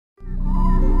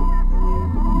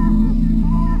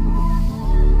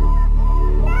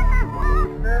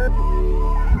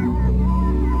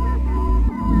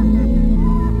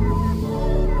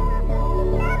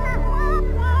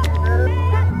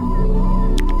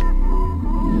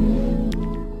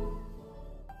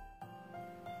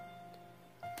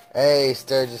Hey,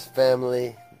 Sturgis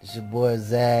family, it's your boy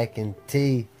Zach and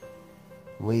T.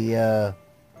 We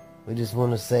just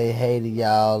want to say hey to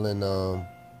y'all and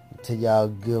tell y'all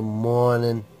good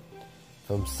morning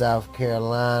from South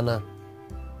Carolina,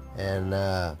 and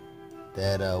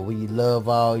that we love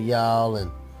all y'all,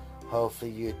 and hopefully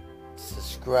you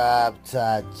subscribe to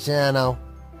our channel,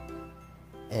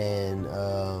 and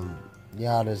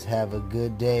y'all just have a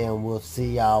good day, and we'll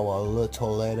see y'all a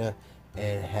little later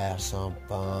and have some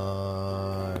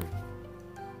fun.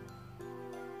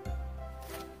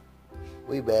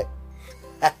 We back.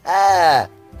 I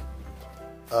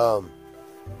want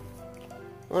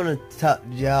to talk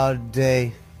to y'all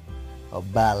today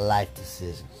about life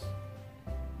decisions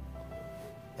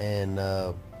and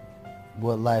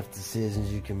what life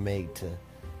decisions you can make to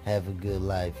have a good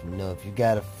life. You know, if you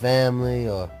got a family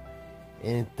or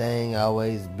anything,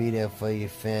 always be there for your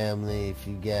family. If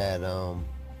you got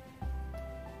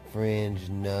friends,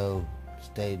 you know,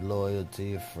 stay loyal to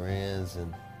your friends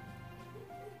and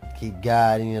keep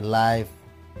God in your life.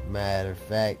 Matter of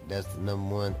fact, that's the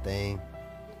number one thing.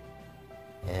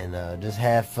 And just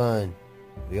have fun.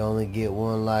 We only get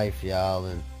one life, y'all,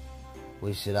 and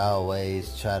we should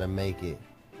always try to make it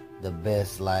the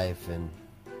best life and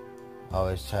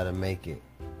always try to make it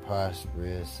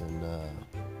prosperous, and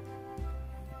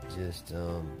just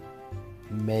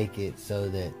make it so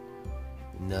that,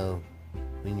 you know,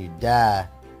 when you die,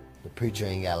 the preacher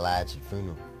ain't got to lie at your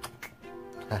funeral.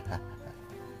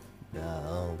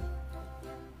 No,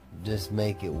 just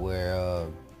make it where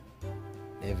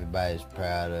everybody's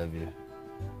proud of you.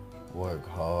 Work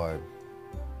hard.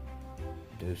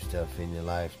 Do stuff in your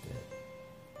life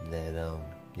that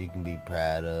you can be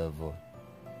proud of, or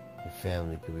your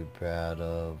family could be proud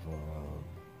of, or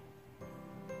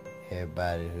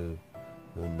everybody who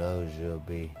knows you'll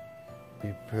be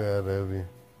proud of you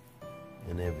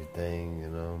and everything, you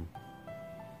know.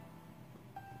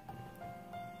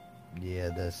 Yeah,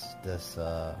 that's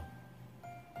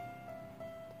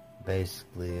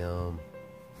basically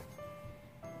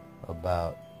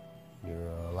about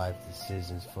your life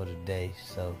decisions for the day.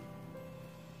 So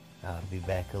I'll be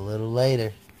back a little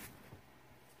later.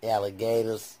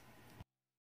 Alligators.